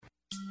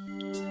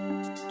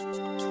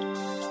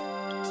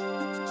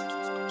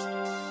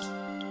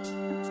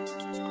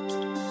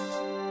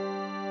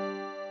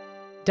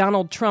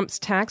Donald Trump's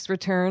tax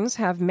returns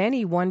have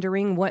many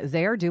wondering what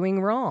they're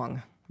doing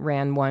wrong,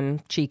 ran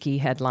one cheeky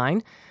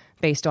headline,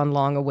 based on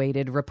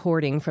long-awaited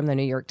reporting from the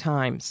New York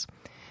Times.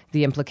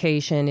 The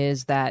implication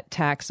is that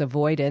tax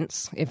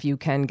avoidance, if you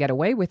can get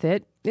away with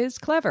it, is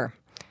clever.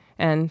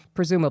 And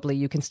presumably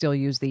you can still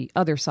use the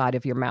other side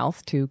of your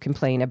mouth to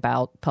complain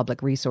about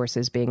public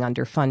resources being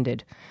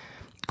underfunded.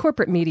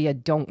 Corporate media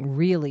don't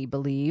really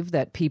believe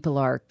that people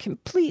are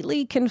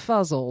completely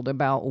confuzzled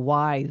about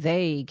why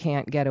they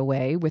can't get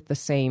away with the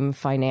same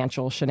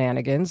financial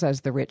shenanigans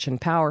as the rich and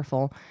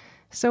powerful.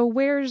 So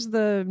where's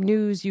the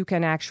news you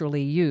can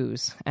actually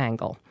use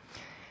angle?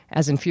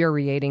 As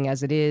infuriating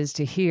as it is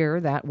to hear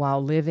that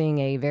while living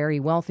a very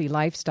wealthy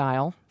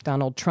lifestyle,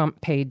 Donald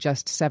Trump paid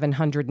just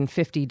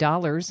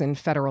 $750 in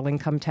federal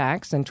income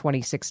tax in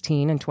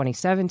 2016 and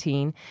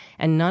 2017,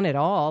 and none at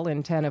all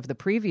in 10 of the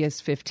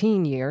previous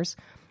 15 years,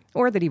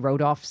 or that he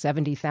wrote off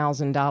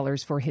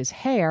 $70,000 for his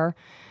hair.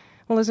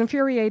 Well, as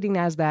infuriating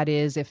as that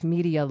is, if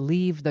media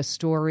leave the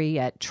story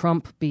at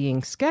Trump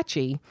being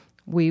sketchy,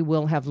 we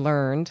will have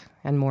learned,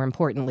 and more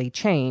importantly,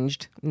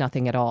 changed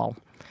nothing at all.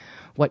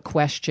 What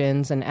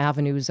questions and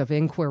avenues of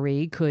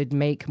inquiry could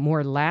make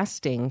more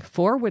lasting,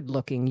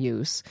 forward-looking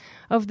use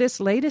of this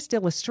latest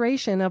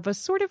illustration of a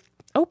sort of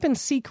open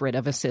secret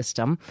of a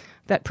system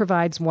that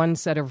provides one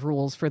set of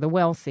rules for the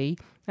wealthy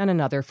and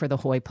another for the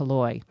hoi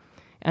polloi,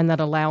 and that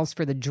allows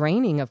for the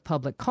draining of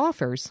public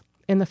coffers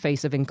in the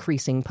face of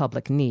increasing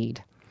public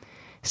need.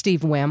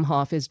 Steve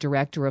Wemhoff is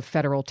Director of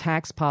Federal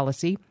Tax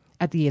Policy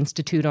at the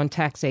Institute on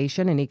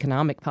Taxation and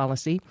Economic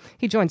Policy.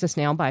 He joins us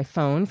now by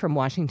phone from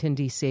Washington,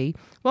 D.C.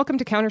 Welcome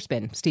to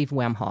Counterspin, Steve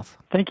Wemhoff.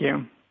 Thank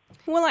you.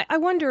 Well, I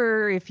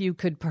wonder if you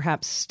could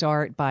perhaps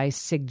start by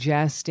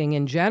suggesting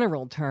in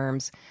general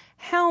terms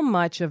how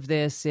much of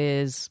this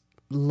is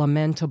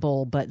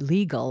lamentable but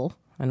legal,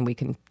 and we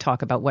can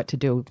talk about what to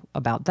do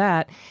about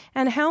that,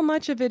 and how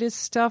much of it is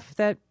stuff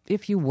that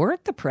if you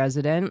weren't the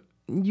president,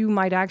 you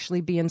might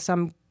actually be in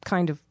some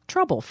kind of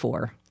trouble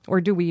for,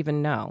 or do we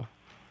even know?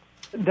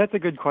 That's a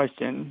good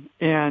question,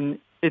 and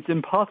it's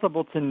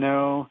impossible to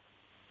know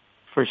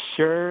for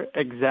sure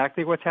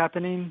exactly what's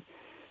happening,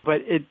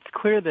 but it's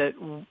clear that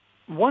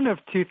one of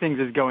two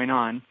things is going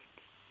on.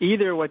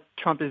 Either what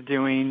Trump is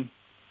doing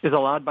is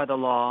allowed by the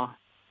law,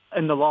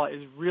 and the law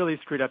is really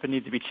screwed up and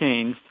needs to be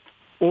changed,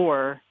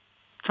 or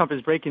Trump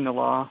is breaking the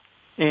law,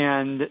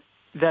 and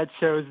that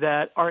shows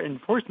that our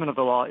enforcement of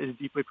the law is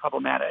deeply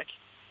problematic.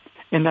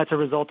 And that's a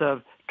result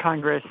of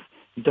Congress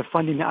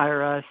defunding the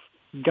IRS,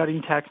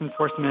 gutting tax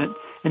enforcement,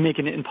 and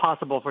making it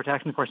impossible for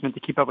tax enforcement to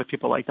keep up with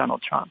people like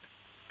Donald Trump.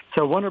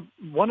 So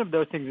one of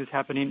those things is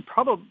happening.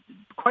 Probably,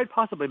 quite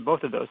possibly,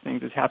 both of those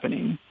things is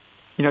happening.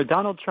 You know,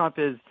 Donald Trump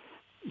he's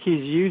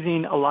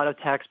using a lot of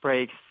tax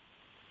breaks,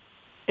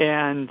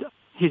 and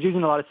he's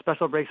using a lot of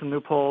special breaks and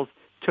loopholes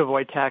to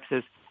avoid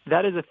taxes.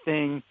 That is a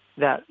thing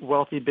that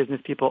wealthy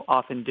business people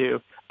often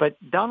do. But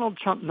Donald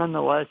Trump,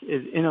 nonetheless,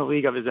 is in a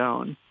league of his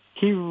own.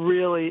 He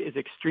really is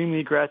extremely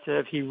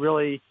aggressive. He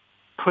really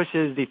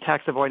pushes the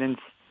tax avoidance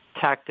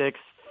tactics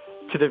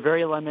to the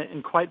very limit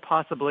and quite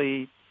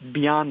possibly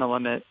beyond the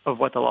limit of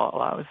what the law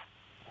allows.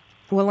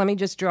 Well, let me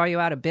just draw you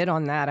out a bit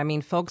on that. I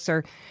mean, folks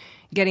are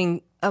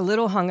getting a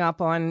little hung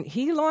up on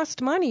he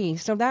lost money,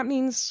 so that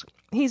means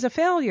he's a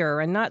failure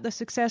and not the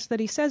success that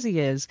he says he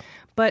is.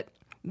 But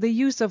the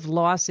use of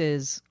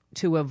losses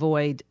to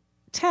avoid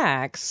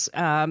tax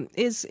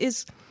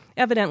is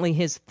evidently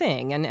his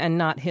thing and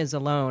not his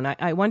alone.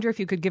 I wonder if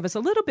you could give us a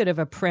little bit of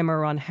a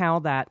primer on how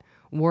that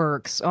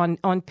works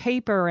on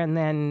paper and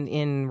then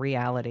in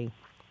reality.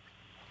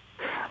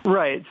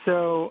 Right.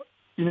 So,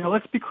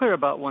 let's be clear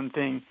about one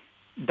thing.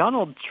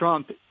 Donald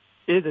Trump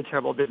is a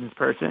terrible business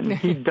person.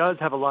 He does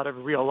have a lot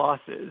of real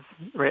losses,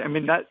 right? I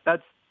mean,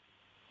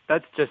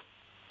 that's just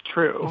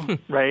true,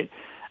 right?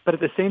 But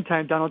at the same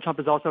time, Donald Trump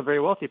is also a very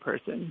wealthy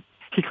person.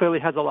 He clearly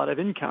has a lot of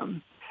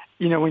income.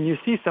 When you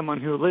see someone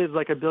who lives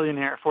like a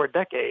billionaire for a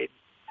decade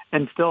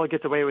and still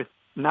gets away with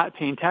not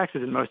paying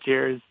taxes in most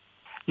years,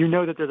 you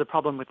know that there's a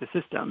problem with the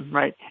system,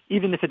 right?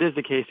 Even if it is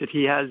the case that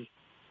he has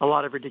a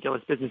lot of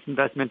ridiculous business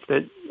investments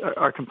that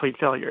are complete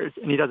failures,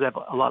 and he does have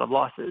a lot of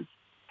losses.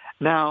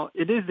 Now,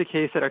 it is the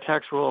case that our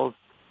tax rules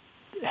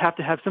have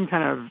to have some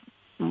kind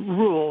of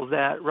rule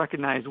that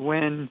recognize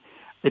when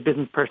a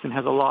business person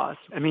has a loss.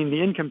 I mean,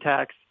 the income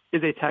tax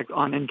is a tax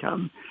on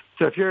income.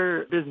 So if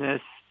your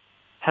business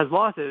has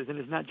losses and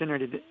is not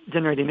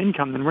generating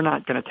income, then we're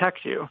not going to tax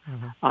you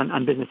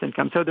on business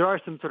income. So there are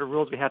some sort of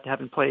rules we have to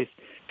have in place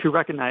to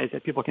recognize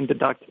that people can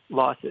deduct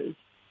losses.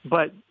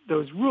 But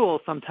those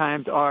rules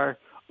sometimes are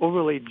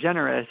overly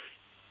generous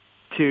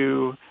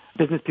to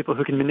business people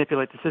who can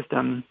manipulate the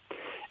system.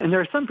 And there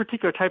are some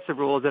particular types of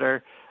rules that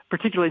are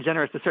particularly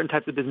generous to certain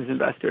types of business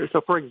investors. So,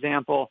 for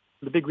example,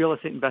 the big real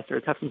estate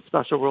investors have some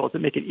special rules that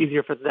make it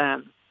easier for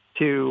them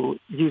to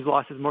use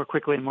losses more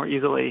quickly and more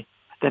easily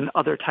than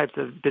other types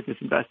of business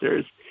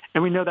investors.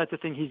 And we know that's a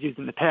thing he's used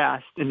in the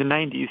past. In the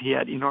 90s, he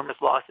had enormous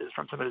losses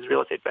from some of his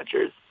real estate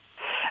ventures.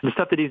 And the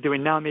stuff that he's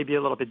doing now may be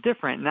a little bit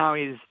different. Now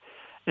he's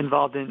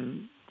involved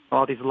in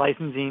all these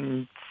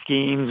licensing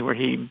schemes where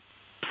he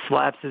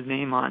slaps his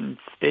name on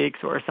steaks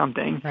or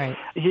something. Right.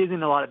 He's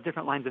in a lot of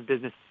different lines of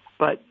business.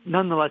 But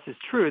nonetheless, it's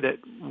true that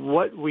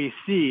what we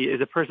see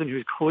is a person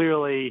who's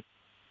clearly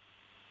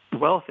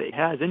wealthy,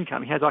 has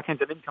income. He has all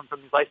kinds of income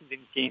from these licensing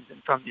schemes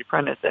and from The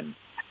Apprentice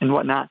and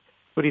whatnot.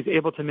 But he's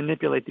able to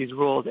manipulate these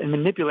rules and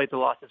manipulate the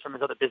losses from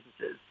his other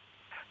businesses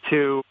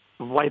to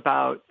wipe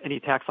out any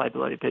tax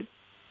liability that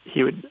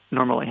he would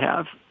normally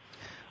have.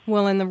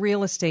 Well, and the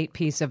real estate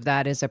piece of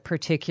that is a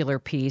particular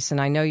piece.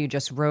 And I know you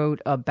just wrote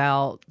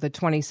about the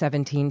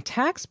 2017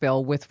 tax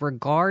bill with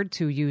regard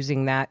to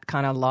using that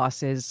kind of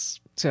losses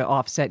to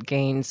offset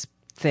gains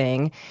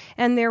thing.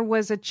 And there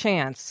was a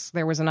chance,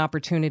 there was an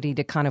opportunity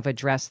to kind of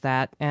address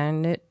that,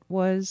 and it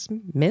was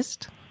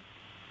missed.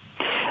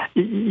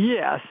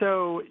 Yeah,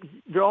 so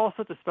there are all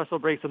sorts of special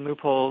breaks and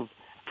loopholes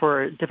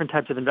for different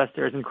types of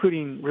investors,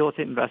 including real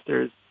estate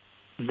investors,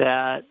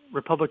 that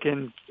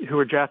Republicans who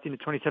were drafting the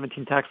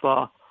 2017 tax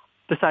law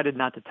decided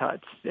not to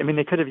touch. I mean,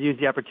 they could have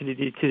used the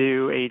opportunity to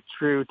do a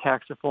true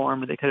tax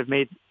reform, or they could have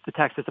made the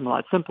tax system a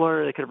lot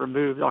simpler. They could have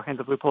removed all kinds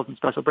of loopholes and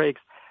special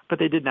breaks, but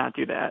they did not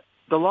do that.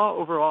 The law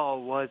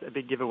overall was a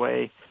big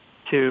giveaway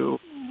to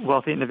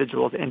wealthy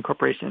individuals and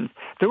corporations.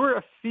 There were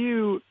a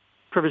few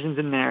provisions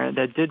in there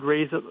that did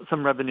raise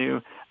some revenue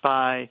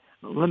by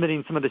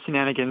limiting some of the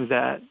shenanigans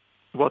that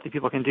wealthy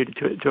people can do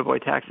to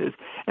avoid taxes.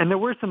 And there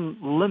were some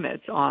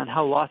limits on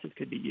how losses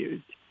could be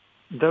used.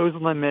 Those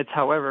limits,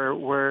 however,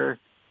 were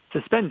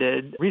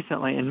suspended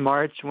recently in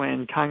March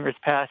when Congress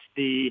passed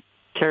the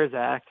CARES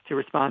Act to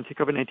respond to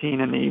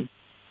COVID-19 and the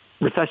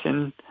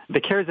recession. The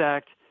CARES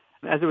Act,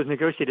 as it was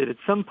negotiated, at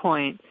some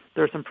point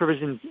there were some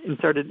provisions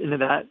inserted into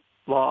that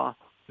law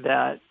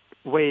that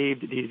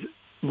waived these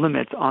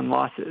limits on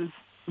losses.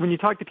 When you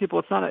talk to people,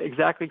 it's not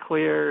exactly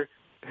clear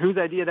whose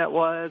idea that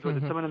was. Was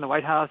it someone in the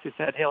White House who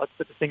said, hey, let's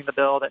put this thing in the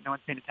bill that no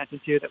one's paying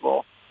attention to that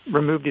will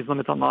remove these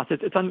limits on losses?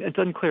 It's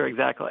unclear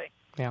exactly.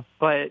 Yeah.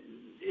 But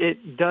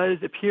it does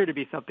appear to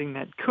be something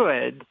that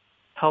could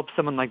help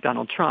someone like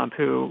Donald Trump,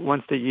 who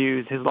wants to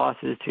use his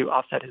losses to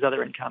offset his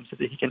other income so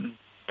that he can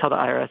tell the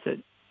IRS that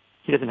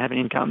he doesn't have any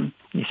income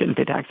and he shouldn't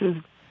pay taxes.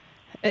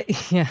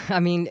 Yeah, I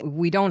mean,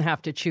 we don't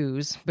have to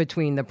choose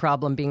between the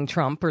problem being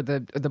Trump or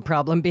the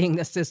problem being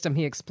the system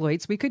he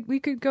exploits. We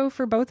could go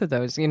for both of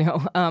those, you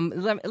know.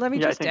 Let me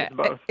just, I think it's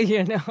both.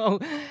 You know,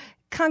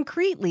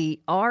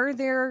 concretely, are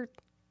there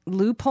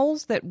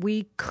loopholes that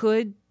we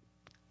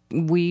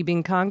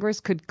being Congress,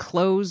 could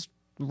close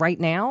right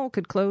now,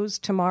 could close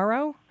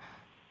tomorrow?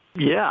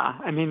 Yeah,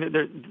 I mean,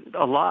 there's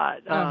a lot.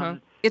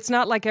 It's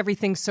not like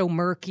everything's so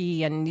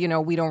murky and, you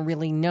know, we don't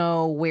really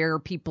know where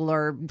people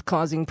are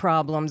causing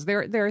problems.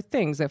 There are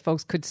things that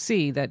folks could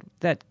see that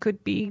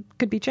could be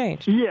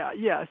changed.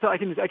 Yeah. So I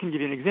can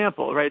give you an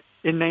example, right?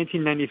 In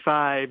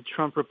 1995,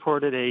 Trump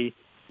reported a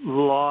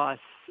loss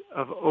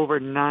of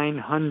over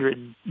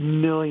 $900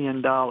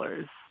 million.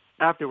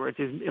 Afterwards,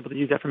 he was able to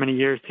use that for many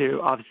years to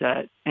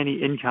offset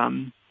any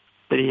income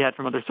that he had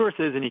from other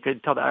sources, and he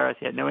could tell the IRS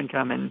he had no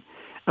income and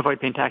avoid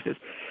paying taxes.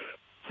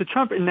 So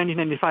Trump in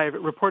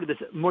 1995 reported this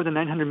more than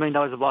 $900 million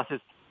of losses.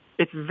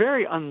 It's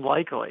very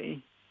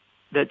unlikely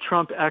that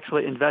Trump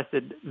actually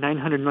invested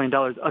 $900 million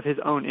of his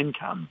own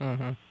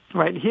income,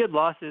 right? He had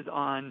losses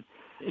on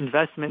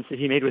investments that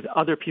he made with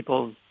other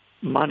people's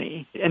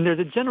money. And there's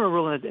a general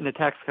rule in the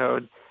tax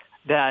code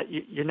that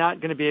you're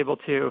not going to be able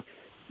to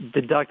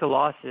deduct the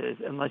losses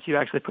unless you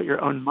actually put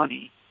your own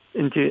money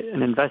into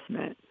an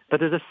investment.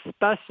 But there's a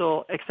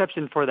special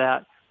exception for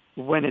that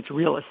when it's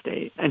real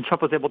estate, and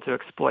Trump was able to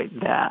exploit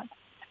that.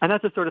 And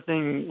that's the sort of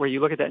thing where you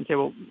look at that and say,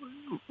 well,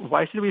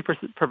 why should we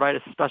provide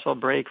a special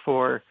break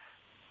for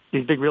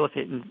these big real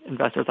estate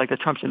investors like the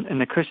Trumps and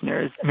the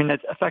Kushners? I mean,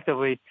 that's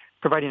effectively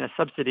providing a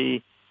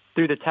subsidy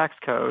through the tax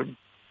code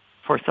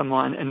for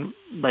someone, and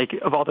like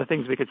of all the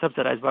things we could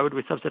subsidize, why would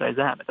we subsidize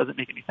that? It doesn't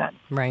make any sense.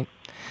 Right.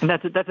 And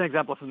that's an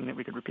example of something that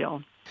we could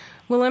repeal.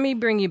 Well, let me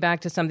bring you back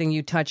to something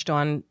you touched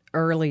on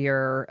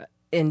earlier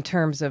in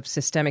terms of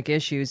systemic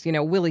issues. You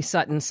know, Willie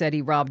Sutton said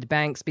he robbed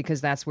banks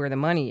because that's where the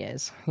money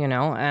is, you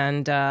know,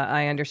 and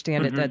I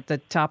understand it that the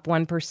top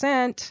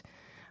 1%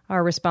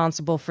 are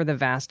responsible for the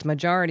vast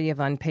majority of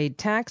unpaid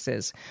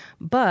taxes.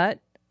 But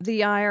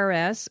the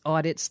IRS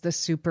audits the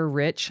super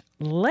rich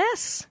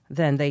less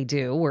than they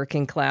do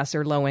working class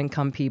or low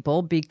income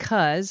people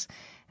because,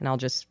 and I'll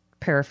just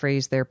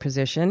paraphrase their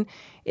position,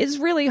 it's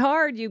really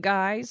hard, you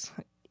guys.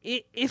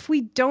 If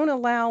we don't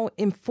allow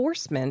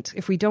enforcement,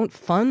 if we don't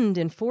fund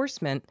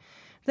enforcement,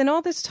 then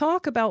all this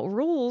talk about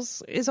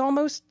rules is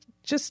almost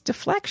just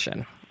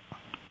deflection.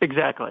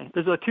 Exactly.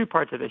 There's two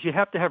parts of this. You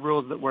have to have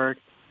rules that work,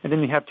 and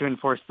then you have to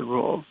enforce the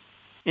rules.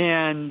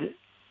 And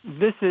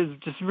this is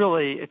just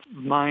really, it's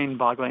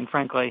mind-boggling,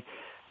 frankly,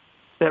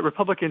 that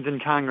Republicans in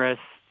Congress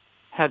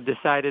have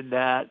decided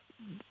that,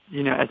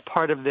 you know, as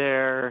part of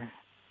their,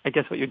 I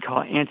guess what you'd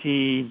call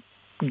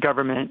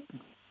anti-government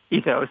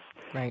ethos,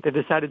 right, they've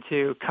decided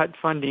to cut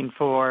funding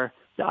for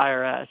the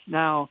IRS.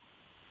 Now,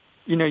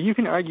 you know, you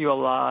can argue a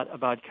lot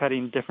about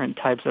cutting different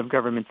types of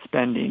government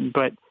spending,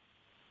 but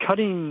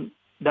cutting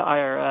the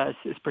IRS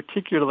is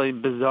particularly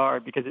bizarre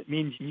because it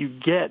means you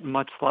get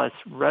much less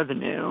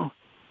revenue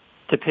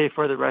to pay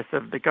for the rest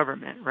of the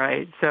government,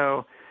 right?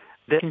 So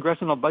the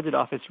Congressional Budget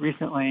Office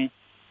recently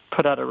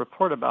put out a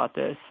report about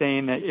this,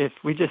 saying that if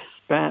we just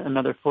spent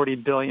another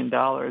 $40 billion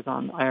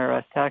on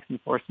IRS tax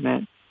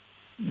enforcement,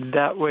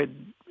 that would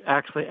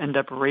actually end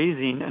up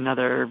raising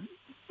another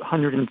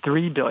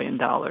 $103 billion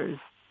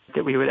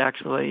that we would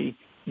actually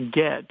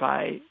get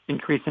by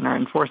increasing our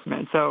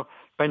enforcement. So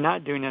by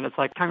not doing it, it's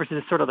like Congress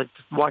is sort of like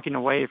just walking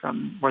away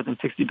from more than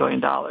 $60 billion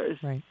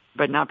right,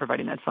 by not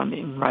providing that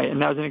funding, right?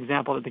 And that was an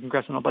example that the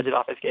Congressional Budget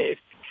Office gave.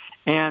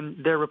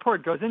 And their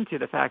report goes into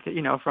the fact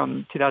that,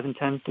 from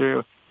 2010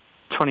 through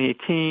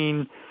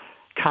 2018,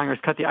 Congress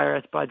cut the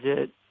IRS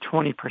budget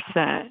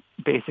 20%,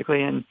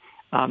 basically, and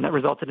that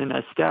resulted in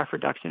a staff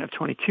reduction of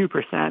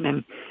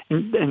 22%,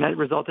 and that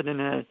resulted in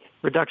a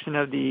reduction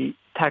of the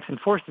tax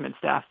enforcement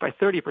staff by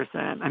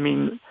 30%. I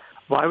mean,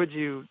 why would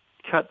you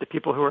cut the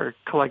people who are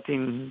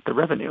collecting the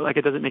revenue? Like,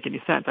 it doesn't make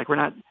any sense. Like, we're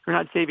not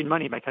saving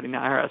money by cutting the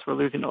IRS. We're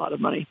losing a lot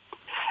of money.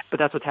 But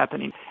that's what's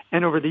happening.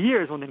 And over the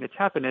years, one thing that's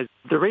happened is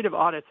the rate of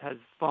audits has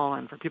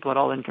fallen for people at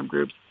all income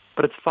groups,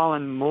 but it's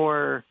fallen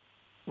more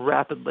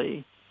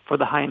rapidly for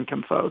the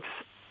high-income folks.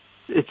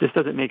 It just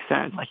doesn't make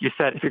sense. Like you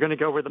said, if you're going to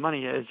go where the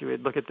money is, you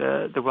would look at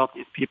the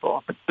wealthiest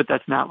people, but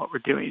that's not what we're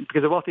doing,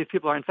 because the wealthiest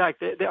people are, in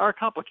fact, they are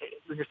complicated.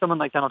 When you're someone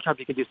like Donald Trump,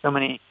 you can do so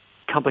many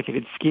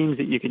complicated schemes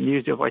that you can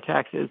use to avoid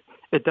taxes.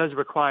 It does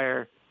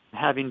require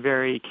having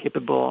very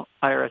capable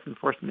IRS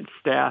enforcement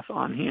staff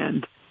on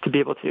hand to be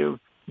able to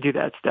do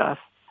that stuff.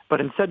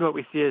 But instead what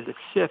we see is a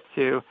shift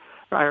to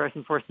IRS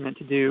enforcement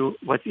to do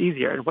what's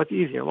easier. And what's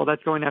easier? Well,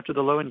 that's going after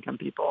the low-income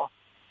people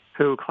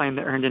who claim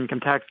the earned income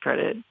tax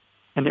credit.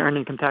 And the earned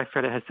income tax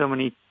credit has so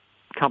many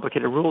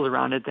complicated rules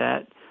around it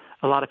that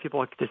a lot of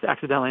people just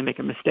accidentally make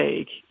a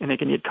mistake, and they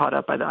can get caught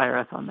up by the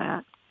IRS on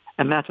that.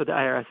 And that's what the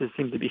IRS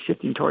seems to be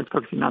shifting towards,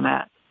 focusing on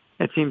that.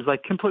 It seems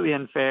like completely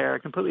unfair,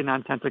 completely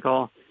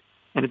nonsensical,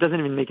 and it doesn't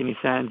even make any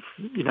sense.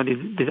 These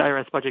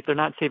IRS budgets, they're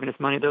not saving us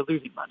money, they're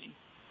losing money,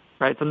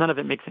 right? So none of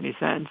it makes any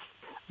sense.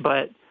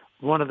 But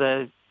one of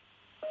the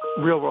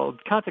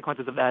real-world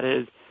consequences of that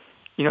is,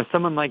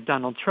 someone like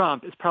Donald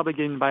Trump is probably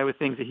getting by with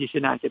things that he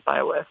should not get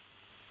by with.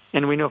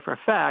 And we know for a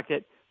fact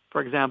that,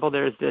 for example,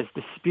 there's this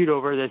dispute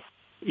over this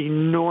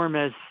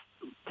enormous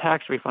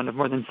tax refund of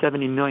more than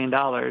 $70 million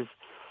that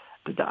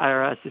the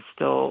IRS is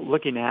still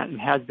looking at and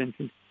has been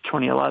since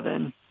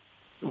 2011.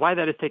 Why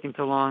that is taking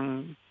so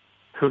long,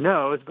 who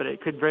knows, but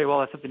it could very well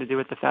have something to do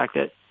with the fact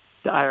that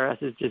the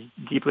IRS is just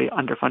deeply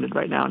underfunded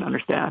right now and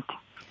understaffed.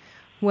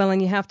 Well,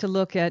 and you have to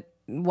look at,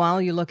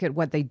 while you look at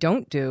what they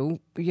don't do,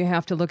 you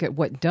have to look at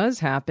what does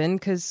happen,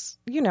 because,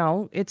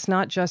 it's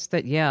not just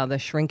that, the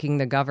shrinking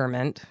the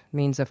government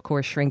means, of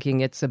course, shrinking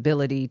its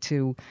ability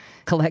to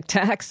collect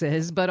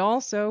taxes, but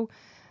also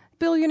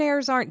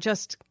billionaires aren't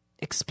just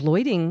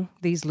exploiting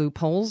these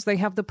loopholes. They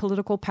have the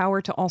political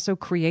power to also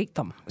create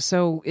them.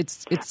 So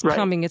it's right.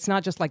 coming. It's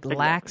not just like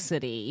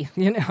laxity,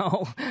 Right.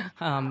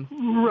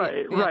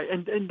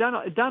 And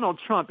Donald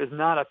Trump is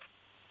not a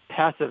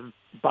passive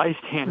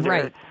bystander.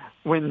 Right.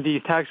 When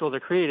these tax rules are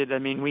created. I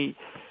mean, we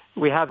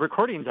have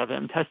recordings of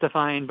him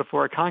testifying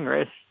before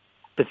Congress,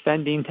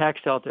 defending tax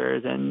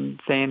shelters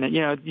and saying that,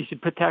 you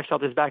should put tax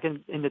shelters back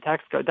in the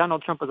tax code.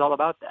 Donald Trump was all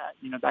about that,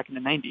 back in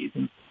the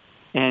 90s.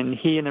 And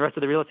he and the rest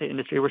of the real estate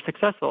industry were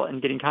successful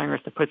in getting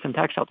Congress to put some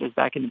tax shelters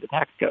back into the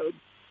tax code.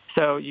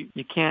 So you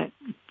can't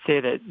say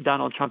that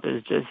Donald Trump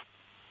is just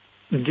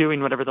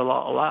doing whatever the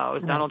law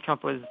allows. Right. Donald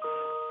Trump was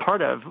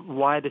part of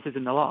why this is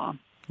in the law.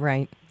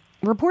 Right.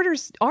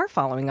 Reporters are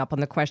following up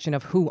on the question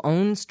of who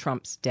owns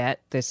Trump's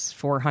debt, this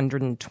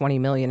 $420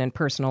 million in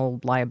personal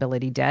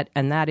liability debt,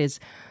 and that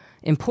is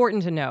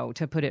important to know,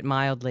 to put it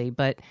mildly.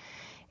 But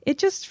it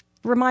just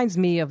reminds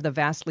me of the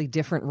vastly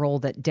different role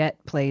that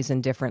debt plays in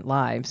different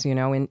lives.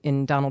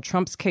 In Donald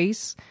Trump's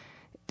case,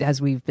 as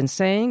we've been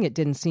saying, it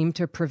didn't seem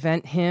to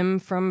prevent him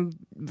from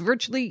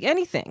virtually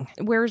anything.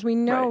 Whereas we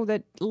know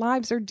that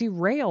lives are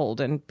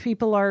derailed and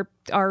people are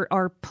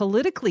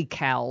politically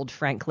cowed,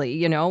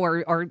 frankly,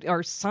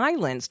 are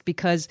silenced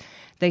because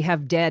they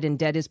have debt, and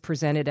debt is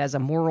presented as a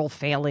moral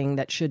failing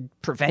that should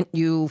prevent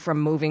you from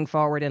moving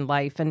forward in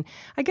life. And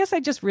I guess I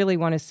just really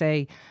want to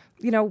say,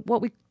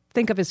 what we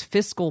think of as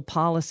fiscal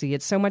policy,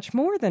 it's so much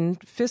more than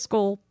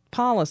fiscal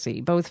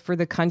policy, both for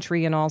the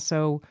country and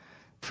also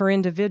for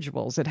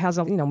individuals. It has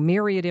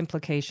myriad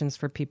implications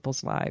for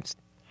people's lives.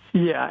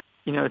 Yeah.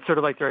 It's sort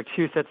of like there are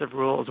two sets of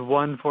rules,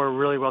 one for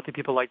really wealthy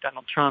people like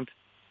Donald Trump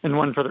and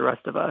one for the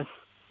rest of us.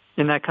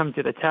 And that comes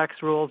to the tax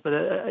rules, but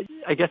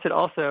I guess it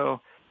also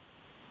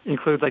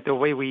includes like the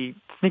way we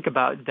think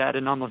about that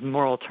in almost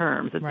moral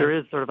terms. That There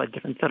is sort of a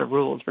different set of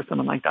rules for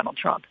someone like Donald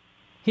Trump.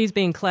 He's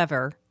being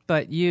clever,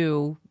 but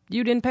you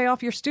didn't pay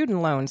off your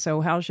student loan,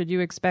 so how should you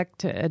expect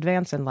to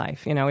advance in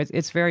life?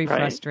 It's very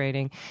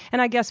frustrating.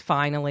 And I guess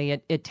finally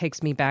it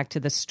takes me back to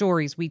the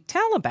stories we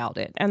tell about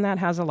it, and that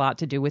has a lot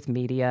to do with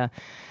media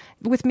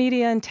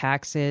and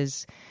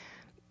taxes.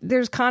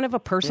 there's kind of a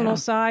personal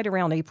side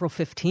around April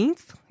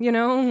 15th,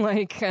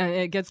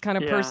 it gets kind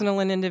of personal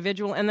and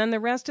individual. And then the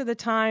rest of the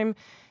time,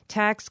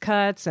 tax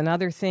cuts and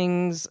other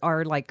things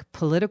are like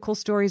political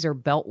stories or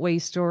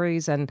beltway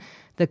stories. And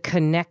the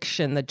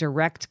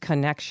direct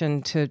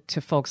connection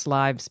to folks'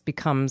 lives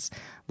becomes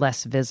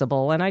less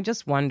visible. And I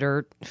just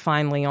wonder,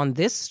 finally, on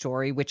this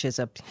story, which is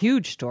a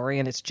huge story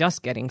and it's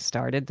just getting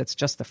started, that's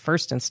just the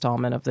first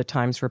installment of the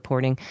Times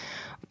reporting.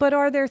 But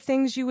are there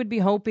things you would be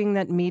hoping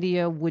that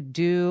media would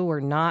do or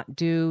not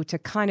do to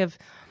kind of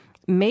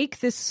make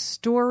this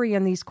story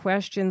and these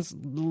questions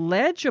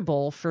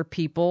legible for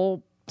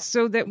people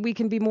so that we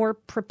can be more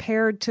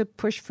prepared to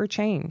push for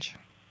change?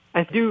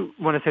 I do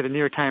want to say the New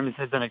York Times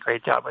has done a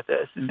great job with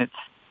this, and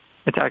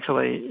it's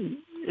actually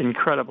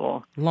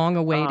incredible. Long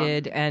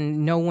awaited,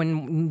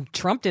 and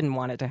Trump didn't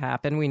want it to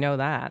happen. We know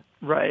that.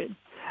 Right.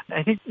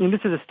 I think this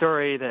is a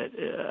story that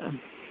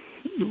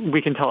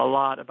we can tell a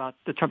lot about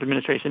the Trump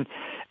administration.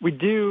 We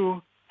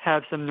do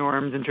have some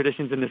norms and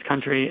traditions in this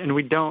country, and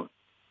we don't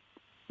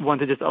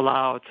want to just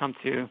allow Trump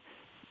to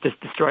just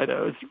destroy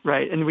those,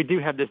 right? And we do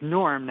have this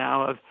norm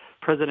now of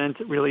presidents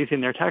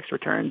releasing their tax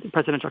returns,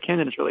 presidential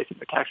candidates releasing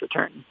their tax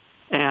returns.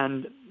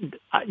 And,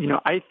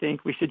 I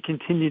think we should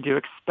continue to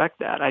expect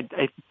that.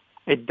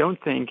 I don't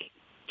think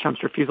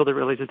Trump's refusal to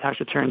release his tax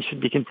returns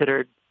should be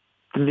considered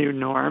the new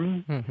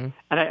norm. Mm-hmm.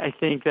 And I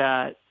think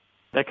that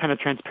kind of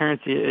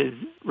transparency is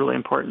really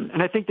important.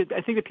 And I think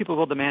that people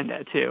will demand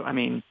that too. I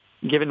mean,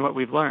 given what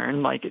we've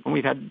learned, like when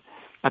we've had,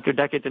 after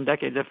decades and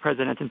decades of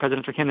presidents and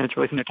presidential candidates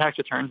releasing their tax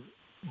returns,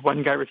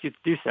 one guy refused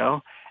to do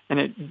so, and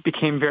it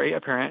became very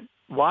apparent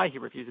why he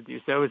refused to do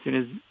so as soon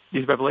as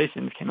these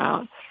revelations came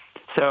out.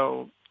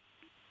 So,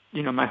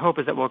 my hope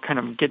is that we'll kind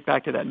of get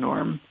back to that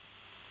norm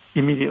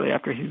immediately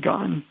after he's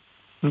gone,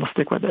 and we'll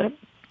stick with it.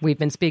 We've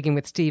been speaking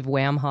with Steve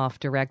Wamhoff,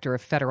 Director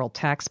of Federal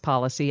Tax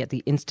Policy at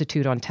the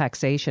Institute on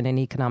Taxation and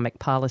Economic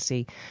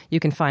Policy. You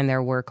can find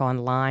their work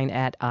online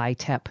at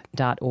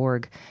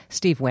itep.org.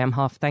 Steve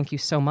Wamhoff, thank you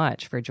so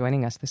much for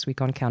joining us this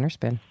week on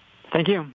Counterspin. Thank you.